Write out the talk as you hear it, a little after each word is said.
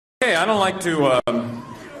Okay, I don't like to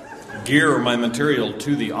gear my material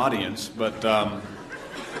to the audience, but I'd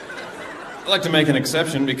like to make an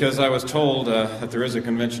exception because I was told that there is a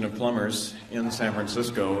convention of plumbers in San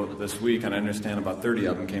Francisco this week, and I understand about 30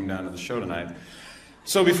 of them came down to the show tonight.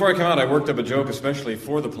 So before I come out, I worked up a joke especially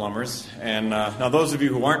for the plumbers, and now those of you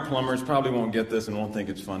who aren't plumbers probably won't get this and won't think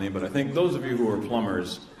it's funny, but I think those of you who are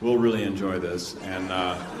plumbers will really enjoy this. And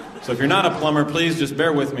so if you're not a plumber, please just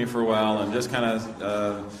bear with me for a while and just kind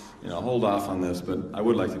of hold off on this, but I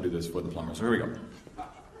would like to do this for the plumbers. So here we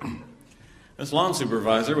go. This lawn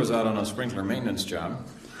supervisor was out on a sprinkler maintenance job,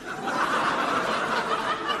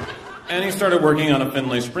 and he started working on a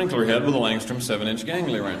Finlay sprinkler head with a Langstrom 7-inch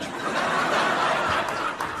gangly wrench.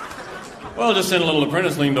 Well, just then a little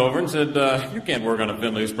apprentice leaned over and said, you can't work on a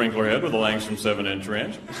Finlay sprinkler head with a Langstrom 7-inch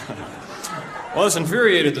wrench. Well, this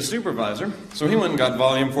infuriated the supervisor, so he went and got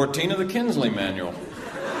volume 14 of the Kinsley manual.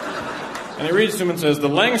 And he reads to him and says, the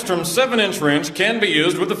Langstrom 7-inch wrench can be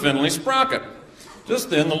used with the Finlay sprocket. Just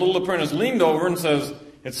then, the little apprentice leaned over and says,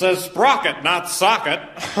 it says sprocket, not socket.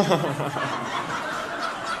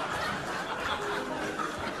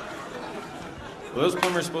 Were those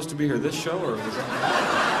plumbers supposed to be here this show, or was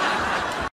that...